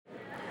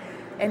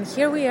And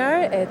here we are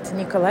at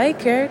Nikolai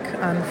Kirk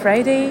on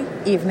Friday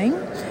evening.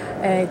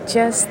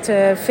 Just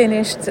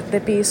finished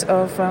the piece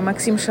of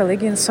Maxim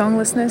Shaligin's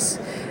Songlessness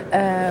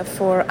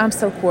for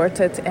Amstel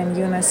Quartet and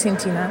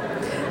Cintina.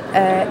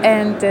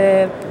 And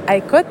I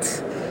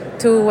got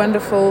two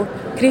wonderful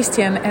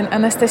Christian and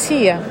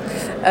Anastasia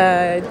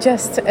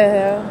just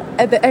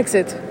at the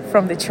exit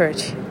from the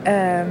church.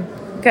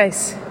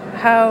 Guys,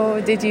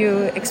 how did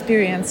you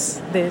experience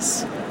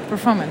this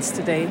performance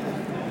today?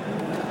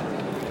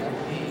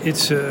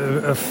 It's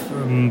a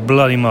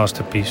bloody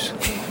masterpiece.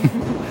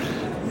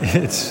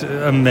 It's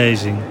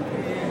amazing.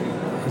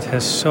 It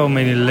has so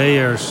many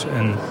layers,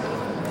 and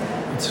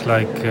it's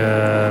like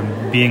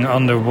being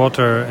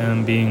underwater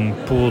and being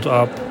pulled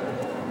up.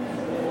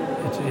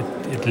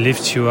 It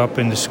lifts you up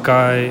in the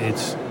sky.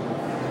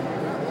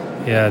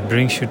 It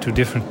brings you to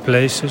different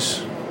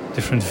places,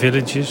 different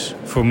villages.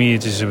 For me,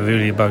 it is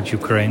really about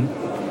Ukraine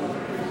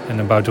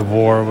and about the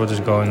war, what is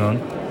going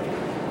on.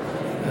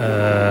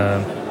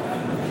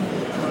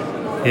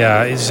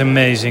 It's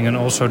amazing, and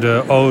also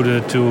the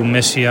ode to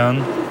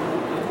Messiaen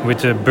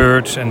with the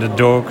birds and the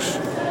dogs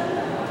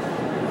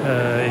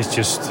is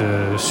just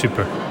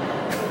super.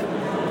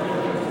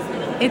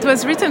 It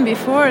was written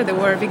before the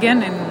war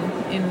began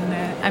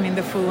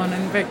the full-on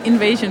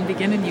invasion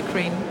began in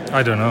Ukraine.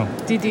 I don't know.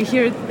 Did you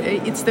hear it?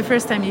 It's the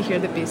first time you hear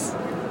the piece.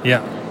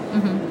 Yeah.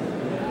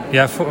 Mm-hmm.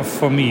 Yeah,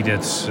 for me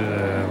that's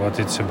what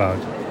it's about.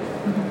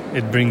 Mm-hmm.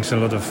 It brings a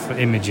lot of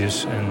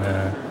images and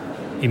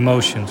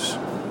emotions.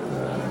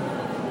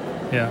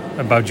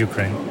 About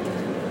Ukraine.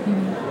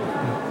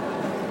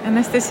 Mm-hmm.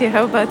 Anastasia,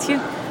 how about you?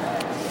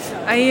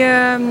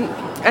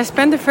 I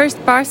spent the first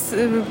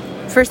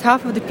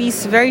half of the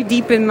piece very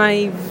deep in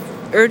my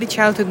early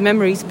childhood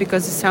memories,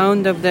 because the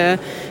sound of the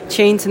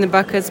chains and the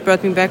buckets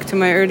brought me back to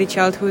my early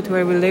childhood,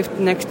 where we lived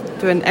next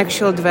to an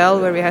actual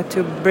dwell where we had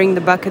to bring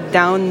the bucket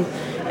down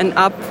and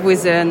up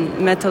with a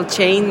metal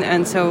chain.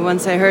 And so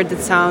once I heard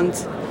that sound,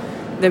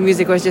 the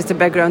music was just a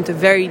background to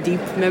very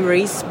deep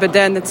memories. But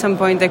then at some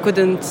point I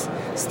couldn't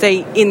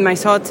stay in my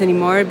thoughts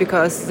anymore,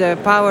 because the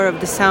power of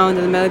the sound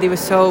and the melody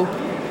was so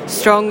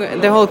strong.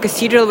 The whole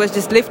cathedral was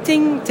just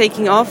lifting,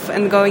 taking off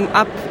and going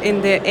up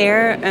in the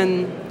air,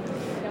 and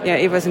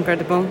it was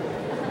incredible.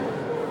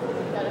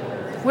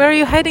 Where are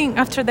you heading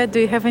after that? Do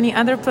you have any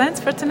other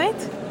plans for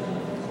tonight?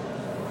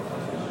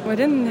 We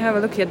didn't have a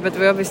look yet, but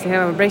we obviously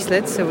have our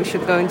bracelets, so we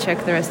should go and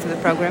check the rest of the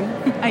program.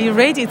 Are you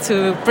ready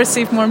to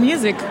perceive more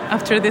music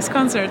after this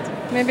concert?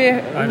 Maybe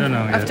I don't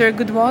know after yet. A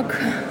good walk.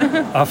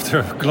 After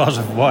a glass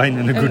of wine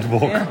and a good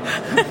walk.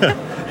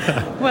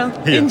 Well,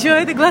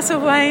 enjoy the glass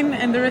of wine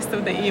and the rest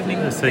of the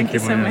evening. Thank you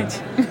so much.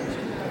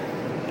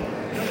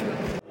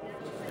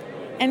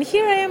 And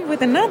here I am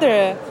with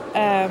another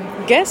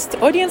guest,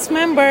 audience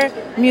member,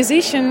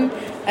 musician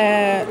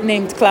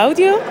named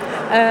Claudio.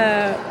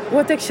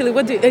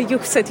 You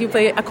said you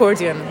play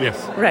accordion? Yes.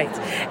 Right.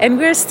 And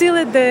we're still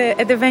at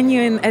the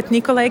venue at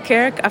Nikolai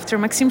Kirk after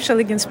Maxim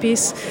Shaligin's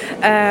piece.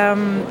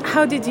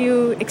 How did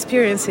you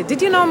experience it?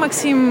 Did you know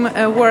Maxim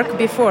work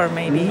before,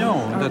 maybe?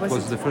 No, that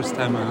was the first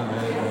time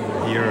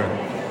I hear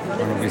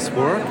his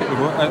work.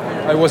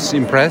 I was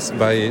impressed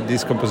by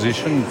this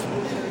composition.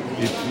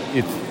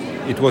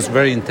 It was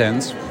very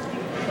intense,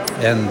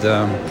 and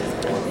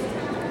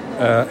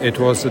it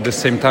was at the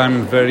same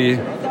time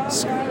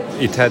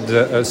it had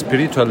a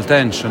spiritual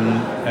tension,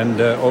 and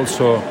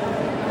also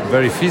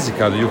very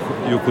physical.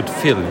 You could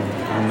feel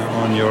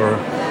on your,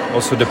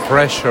 also the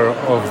pressure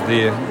of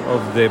the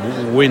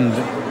wind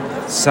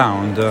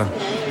sound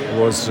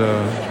was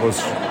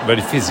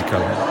very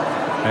physical,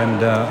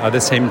 and at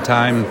the same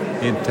time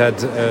it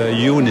had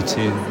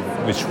unity,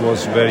 which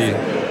was very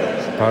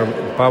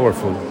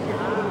powerful.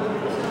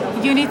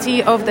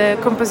 Unity of the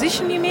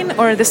composition, you mean,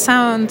 or the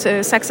sound,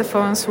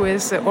 saxophones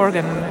with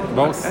organ?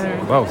 Both.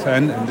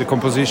 And the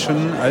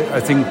composition,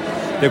 I think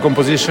the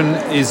composition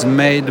is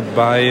made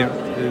by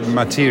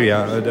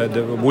material,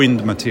 the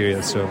wind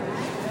material, so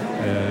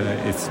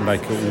it's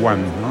like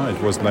one, no?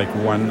 It was like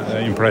one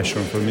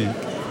impression for me.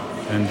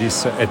 And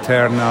this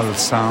eternal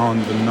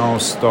sound, no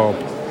stop,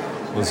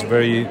 it's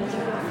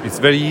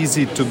very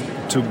easy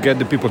to get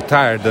the people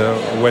tired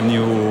when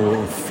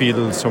you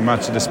feel so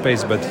much the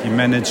space, but he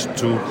managed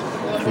to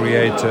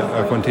create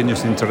a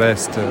continuous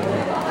interest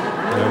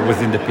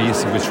within the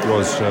piece, which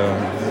was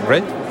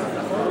great.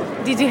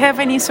 Did you have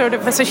any sort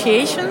of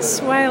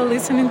associations while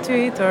listening to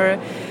it, or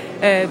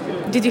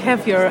did you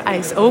have your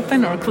eyes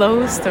open or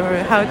closed, or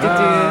how did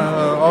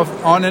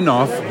you... On and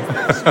off.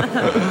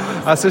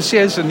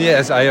 Association,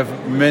 yes, I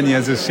have many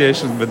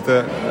associations, but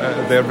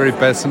they are very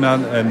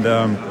personal, and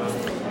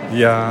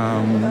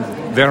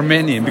there are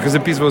many, because the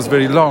piece was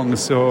very long,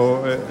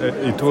 so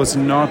it was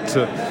not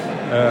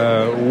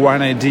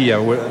one idea.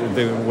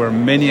 There were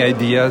many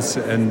ideas,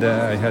 and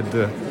I had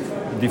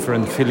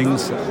different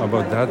feelings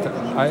about that.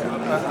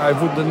 I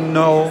wouldn't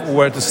know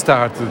where to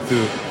start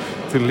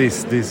to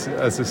list this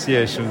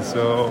association,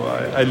 so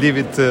I leave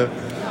it to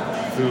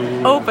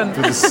open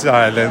to the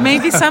silence.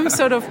 Maybe some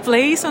sort of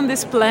place on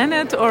this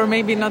planet, or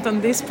maybe not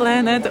on this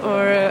planet,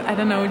 or I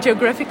don't know,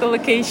 geographical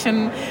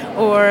location,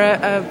 or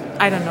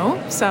I don't know,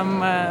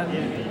 some.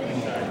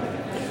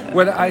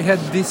 Well, I had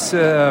this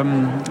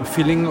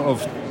feeling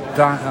of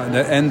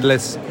the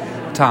endless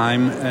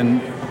time,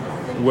 and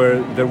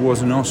where there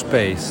was no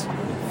space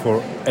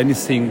for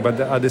anything, but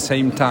at the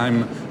same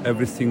time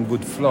everything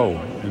would flow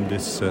in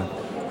this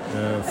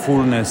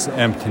fullness,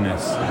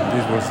 emptiness.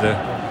 This was the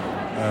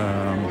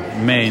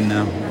main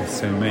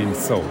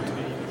thought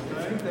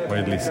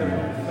while listening.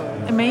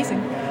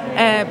 Amazing.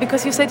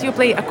 Because you said you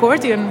play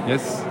accordion.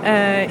 Yes.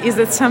 Is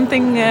that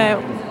something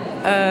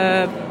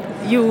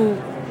you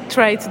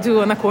try to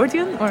do on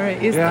accordion, or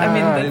is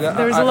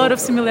there's a lot of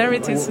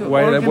similarities?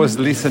 While I was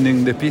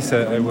listening the piece,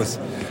 I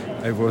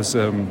was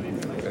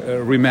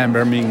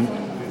remembering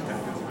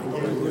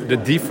the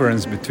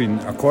difference between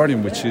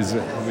accordion, which is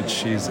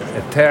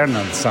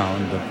eternal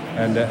sound,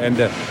 and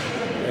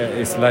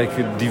it's like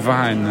a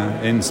divine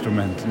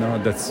instrument. No,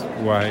 that's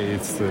why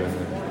it's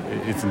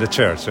in the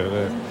church.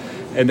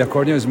 And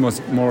accordion is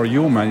more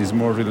human, is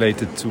more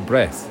related to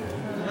breath.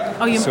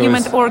 Oh, you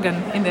meant organ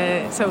in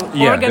the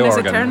organ is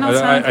eternal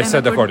sound. I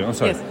said accordion. I'm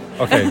sorry. Yes.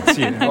 Okay.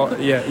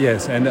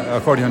 Yes, and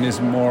accordion is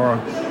more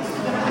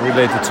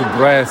related to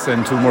breath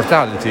and to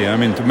mortality. I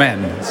mean, to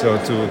man, so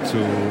to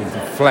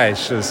the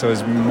flesh. So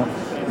it's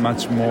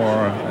much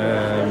more,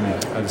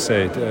 how to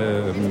say it,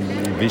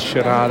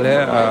 visceral.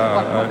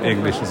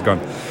 English is gone.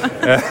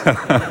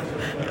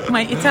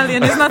 My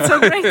Italian is not so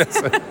great. Yes.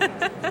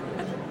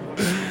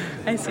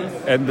 I see.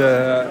 And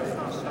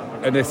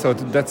I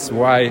thought that's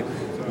why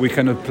we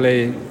cannot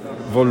play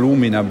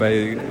Volumina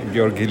by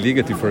Gheorghe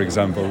Ligeti, for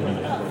example.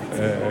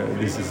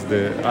 This is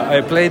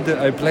I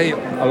play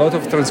a lot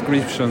of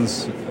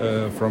transcriptions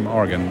from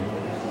organ,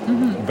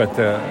 but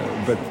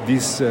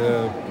this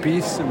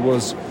piece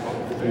was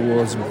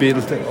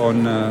built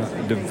on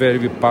the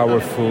very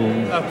powerful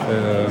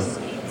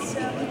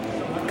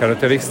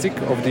characteristic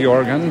of the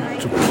organ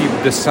to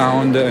keep the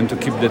sound and to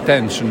keep the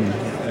tension,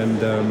 and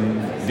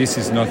this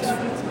is not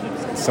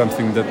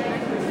something that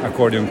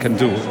accordion can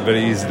do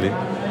very easily.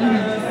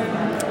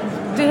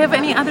 Do you have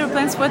any other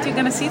plans? What you're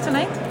going to see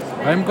tonight?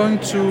 I'm going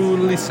to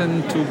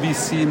listen to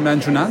BC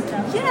Manjunat.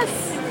 Yes,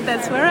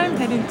 that's where I'm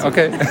heading to.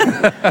 Okay.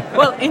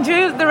 Well,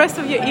 enjoy the rest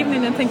of your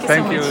evening, and thank you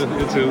so much.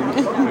 Thank you, you too.